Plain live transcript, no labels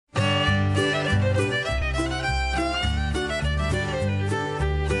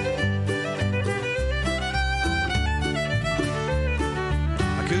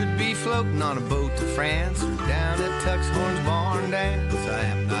floating on a boat to France, or down at Tuxhorn's barn dance. I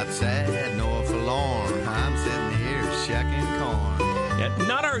am not sad nor forlorn, I'm sitting here shucking corn. Yeah,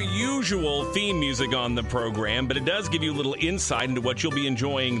 not our usual theme music on the program, but it does give you a little insight into what you'll be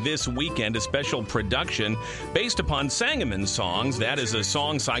enjoying this weekend, a special production based upon Sangamon songs. That is a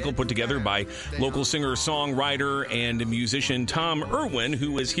song cycle put together by local singer-songwriter and musician Tom Irwin,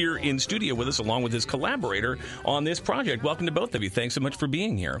 who is here in studio with us along with his collaborator on this project. Welcome to both of you. Thanks so much for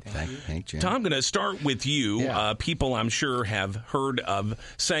being here. Thank you. Tom, I'm going to start with you. Yeah. People, I'm sure, have heard of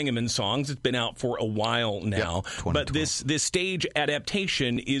Sangamon songs. It's been out for a while now, but this stage adaptation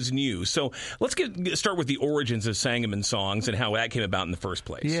is new. So let's start with the origins of Sangamon songs and how that came about in the first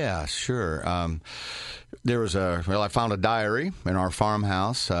place. Yeah, sure. I found a diary in our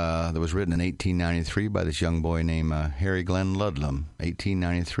farmhouse that was written in 1893 by this young boy named Harry Glenn Ludlam.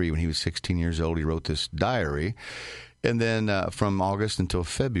 1893, when he was 16 years old, he wrote this diary. And then from August until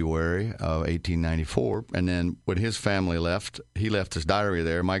February of 1894, and then when his family left, he left his diary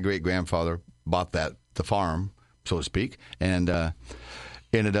there. My great-grandfather bought the farm, so to speak, and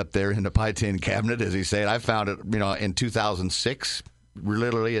ended up there in the pie tin cabinet, as he said. I found it, in 2006.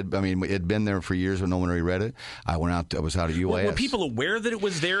 Literally, it had been there for years, but no one really read it. I was out at UIS. Were people aware that it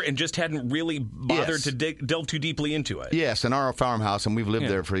was there and just hadn't really bothered to delve too deeply into it? Yes, in our farmhouse, and we've lived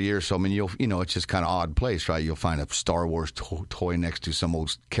there for years. So it's just kind of odd place, right? You'll find a Star Wars toy next to some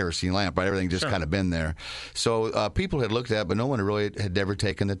old kerosene lamp, right? Everything just kind of been there. So people had looked at it, but no one really had ever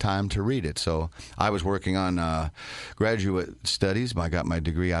taken the time to read it. So I was working on graduate studies. I got my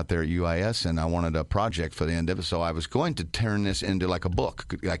degree out there at UIS, and I wanted a project for the end of it. So I was going to turn this into like a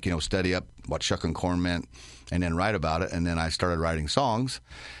book, study up what shucking corn meant and then write about it. And then I started writing songs,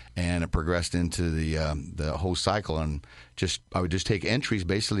 and it progressed into the whole cycle. And I would just take entries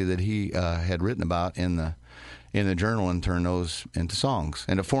basically that he had written about in the journal and turn those into songs.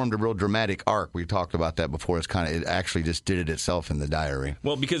 And it formed a real dramatic arc. We talked about that before. It actually just did it itself in the diary.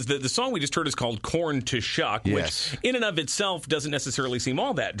 Well, because the song we just heard is called Corn to Shuck, which in and of itself doesn't necessarily seem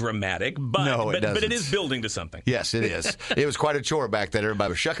all that dramatic, but it is building to something. Yes, it is. It was quite a chore back then. Everybody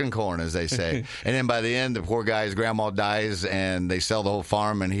was shucking corn, as they say. And then by the end, the poor guy's grandma dies, and they sell the whole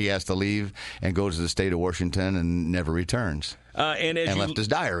farm, and he has to leave and go to the state of Washington and never returns. And left his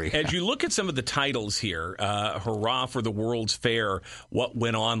diary. As you look at some of the titles here, Hurrah for the World's Fair, What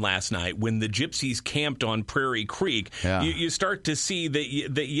Went On Last Night, When the Gypsies Camped on Prairie Creek, you start to see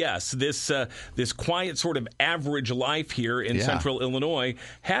that yes, this quiet sort of average life here in central Illinois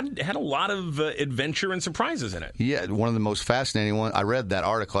had a lot of adventure and surprises in it. Yeah, one of the most fascinating ones. I read that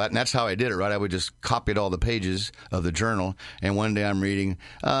article, and that's how I did it, right? I would just copy all the pages of the journal, and one day I'm reading,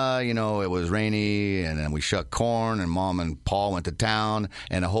 it was rainy, and then we shucked corn, and Mom and Paul went to town,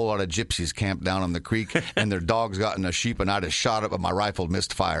 and a whole lot of gypsies camped down on the creek, and their dogs got in a sheep, and I just shot it, but my rifle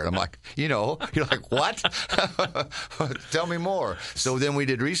missed fire. I'm like, you're like, what? Tell me more. So then we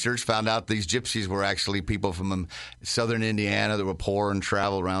did research, found out these gypsies were actually people from southern Indiana that were poor and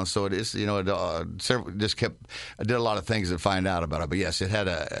traveled around. So it is, I did a lot of things to find out about it. But yes, it had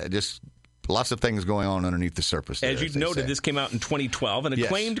lots of things going on underneath the surface there, as you noted, this came out in 2012, an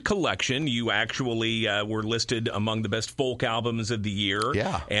acclaimed collection. You actually were listed among the best folk albums of the year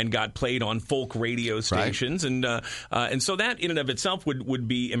and got played on folk radio stations. Right. And so that in and of itself would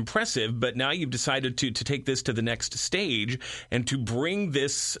be impressive. But now you've decided to take this to the next stage and to bring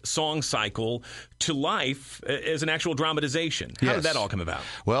this song cycle to life as an actual dramatization. How did that all come about?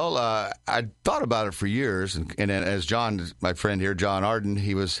 Well, I thought about it for years. And as John, my friend here, John Arden,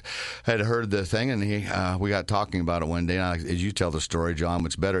 had heard the thing, and we got talking about it one day. And as you tell the story, John,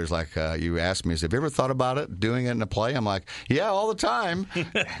 what's better is you asked me, have you ever thought about it, doing it in a play? I'm like, yeah, all the time.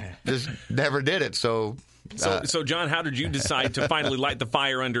 Just never did it. So, John, how did you decide to finally light the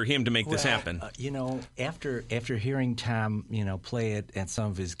fire under him to make this happen? After hearing Tom, play it at some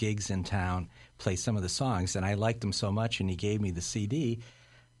of his gigs in town, play some of the songs, and I liked them so much, and he gave me the CD.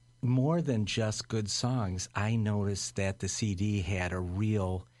 More than just good songs, I noticed that the CD had a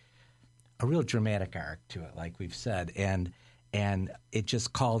real dramatic arc to it, like we've said, and it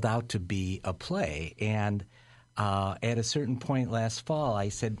just called out to be a play. And at a certain point last fall, I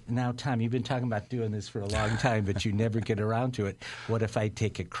said, now, Tom, you've been talking about doing this for a long time, but you never get around to it. What if I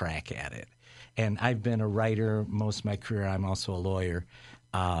take a crack at it? And I've been a writer most of my career. I'm also a lawyer,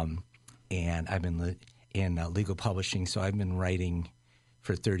 and I've been in legal publishing, so I've been writing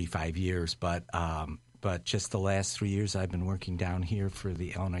for 35 years, but just the last 3 years I've been working down here for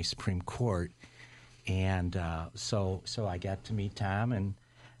the Illinois Supreme Court, and so I got to meet Tom, and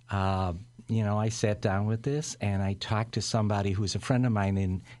I sat down with this, and I talked to somebody who's a friend of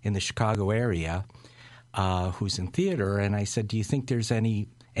mine in the Chicago area, who's in theater, and I said, do you think there's any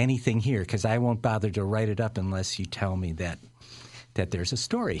anything here, because I won't bother to write it up unless you tell me that there's a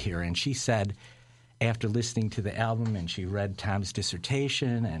story here. And she said, after listening to the album, and she read Tom's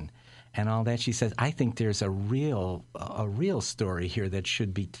dissertation and all that, she says, I think there's a real story here that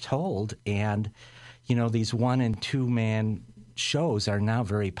should be told. And, these 1- and 2-man shows are now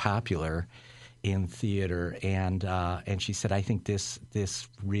very popular in theater. And she said, I think this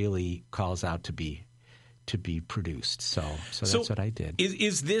really calls out to be produced. So that's what I did.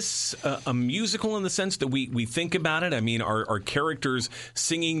 Is this a musical in the sense that we think about it? I mean, are characters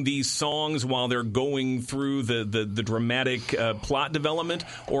singing these songs while they're going through the dramatic plot development,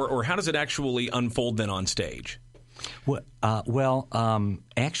 or how does it actually unfold then on stage? Well,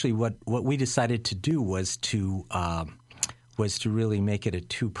 actually, what we decided to do was to really make it a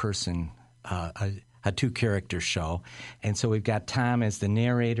two-person, a two-character show, and so we've got Tom as the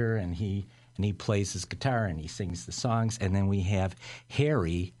narrator, and he plays his guitar and he sings the songs, and then we have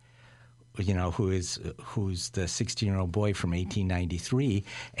Harry, who's the 16-year-old boy from 1893,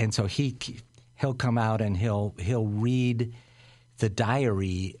 and so he'll come out and he'll read the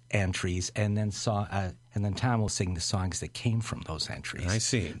diary entries, and then Tom will sing the songs that came from those entries. I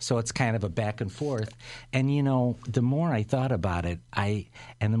see. So it's kind of a back and forth. And the more I thought about it,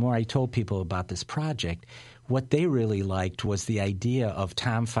 and the more I told people about this project, what they really liked was the idea of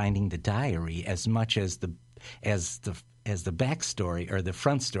Tom finding the diary as much as the backstory, or the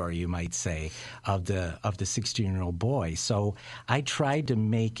front story, you might say, of the 16-year-old boy. So I tried to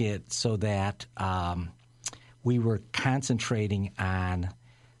make it so that we were concentrating on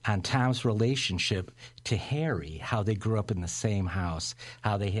Tom's relationship to Harry, how they grew up in the same house,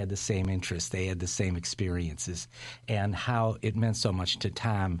 how they had the same interests, they had the same experiences, and how it meant so much to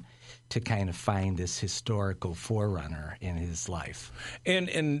Tom to kind of find this historical forerunner in his life.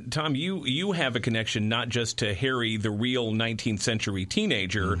 And Tom, you have a connection not just to Harry, the real 19th century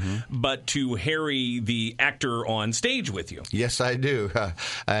teenager, but to Harry, the actor on stage with you. Yes, I do.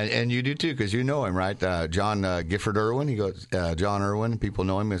 And you do too, because you know him, right? John Gifford Irwin. He goes, John Irwin, people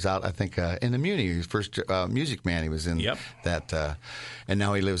know him. He was out, I think, in the Muni. His first Music Man. He was in that. And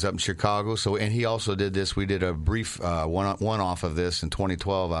now he lives up in Chicago. And he also did this. We did a brief one-off of this in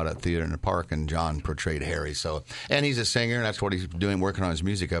 2012 out at Theater in the Park, and John portrayed Harry. And he's a singer, and that's what he's doing, working on his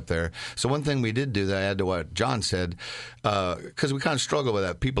music up there. So one thing we did do that I add to what John said, because we kind of struggle with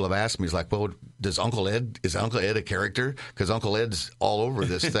that. People have asked me, he's like, well, is Uncle Ed a character? Because Uncle Ed's all over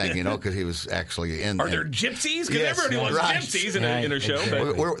this thing, because he was actually in. Are there gypsies? Because everybody wants gypsies in a show.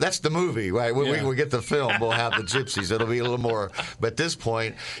 Exactly. That's the movie, right? When we get the film, we'll have the gypsies. It'll be a little more. But at this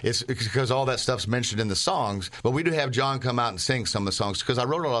point, it's because all that stuff's mentioned in the songs. But we do have John come out and sing some of the songs, because I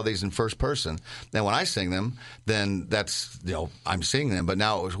wrote a lot of these in first person. And when I sing them, then that's, I'm singing them. But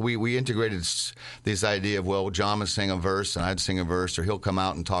now we integrated this idea of, well, John would sing a verse and I'd sing a verse, or he'll come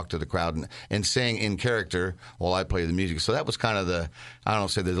out and talk to the crowd and sing in character while I play the music. So that was kind of the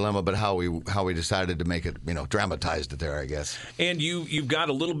dilemma, but how we decided to make it, dramatized it there, I guess. And you've got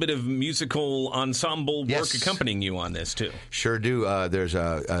a little bit of musical ensemble work accompanying you on this too. Sure do. There's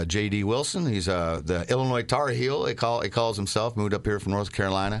J.D. Wilson. He's the Illinois Tar Heel. He calls himself. Moved up here from North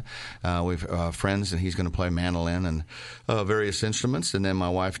Carolina. We've friends, and he's going to play mandolin and various instruments. And then my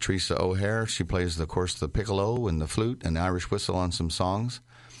wife, Teresa O'Hare, she plays, of course, the piccolo and the flute and the Irish whistle on some songs.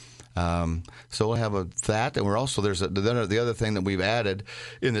 So we'll have that, and we're also the other thing that we've added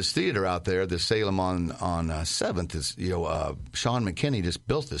in this theater out there, the Salem on 7th is Sean McKinney just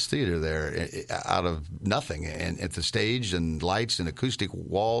built this theater there out of nothing, and at the stage and lights and acoustic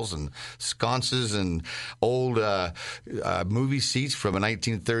walls and sconces and old movie seats from a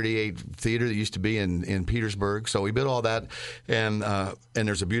 1938 theater that used to be in Petersburg. So we built all that, and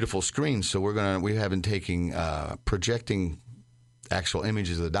there's a beautiful screen. So we have been taking projecting actual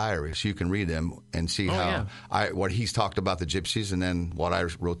images of the diary, so you can read them and see what he's talked about the gypsies, and then what I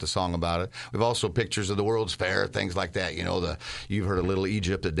wrote the song about it. We've also pictures of the World's Fair, things like that. You've heard of Little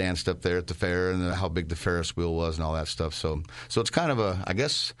Egypt that danced up there at the fair, and how big the Ferris wheel was, and all that stuff. So it's kind of I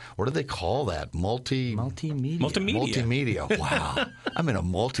guess, what do they call that? Multimedia. Wow, I'm in a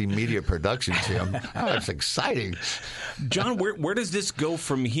multimedia production, Tim. Oh, that's exciting. John, where does this go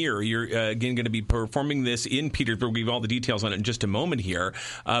from here? You're again going to be performing this in Petersburg. We've all the details on it in just a moment here.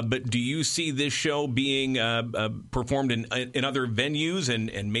 But do you see this show being performed in other venues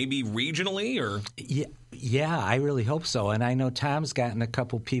and maybe regionally, or? Yeah, I really hope so. And I know Tom's gotten a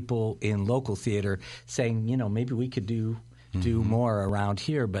couple people in local theater saying, maybe we could do more around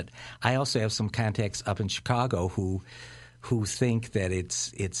here. But I also have some contacts up in Chicago who think that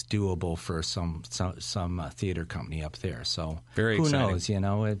it's doable for some theater company up there. So very who exciting.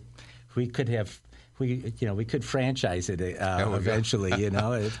 knows? We could have we could franchise it eventually. I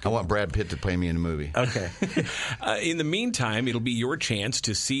want Brad Pitt to play me in a movie. Okay. In the meantime, it'll be your chance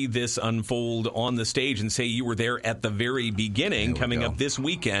to see this unfold on the stage and say you were there at the very beginning, coming up this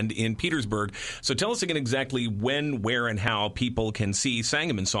weekend in Petersburg. So tell us again exactly when, where, and how people can see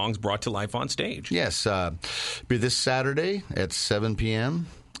Sangamon songs brought to life on stage. Yes, be this Saturday at 7 p.m.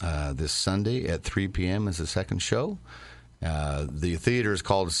 This Sunday at 3 p.m. is the second show. The theater is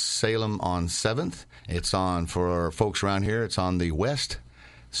called Salem on 7th. It's on, for folks around here, it's on the west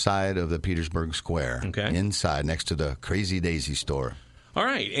side of the Petersburg Square. Okay. Inside, next to the Crazy Daisy store. All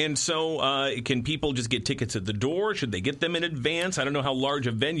right. And so can people just get tickets at the door? Should they get them in advance? I don't know how large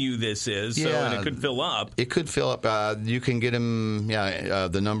a venue this is, and it could fill up. It could fill up. You can get them,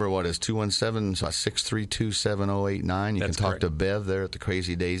 the number, is 217-632-7089. You can talk to Bev there at the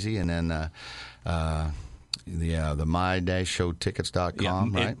Crazy Daisy, and then the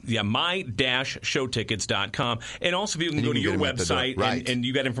my-showtickets.com, right? my-showtickets.com. And also, people can go to your website, and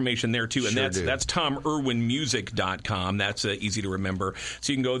you got information there, too. And that's TomIrwinmusic.com. That's easy to remember.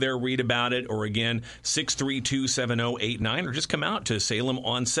 So you can go there, read about it, or again, 632-7089, or just come out to Salem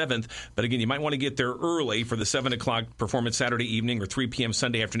on 7th. But again, you might want to get there early for the 7 o'clock performance Saturday evening or 3 p.m.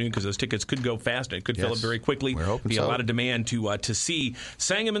 Sunday afternoon, because those tickets could go fast. It could fill up very quickly. We're hoping be so. A lot of demand to see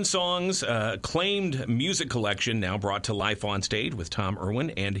Sangamon Songs, acclaimed music collection now brought to life on stage with Tom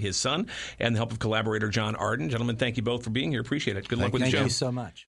Irwin and his son, and the help of collaborator John Arden. Gentlemen, thank you both for being here. Appreciate it. Good luck with the show. Thank you so much.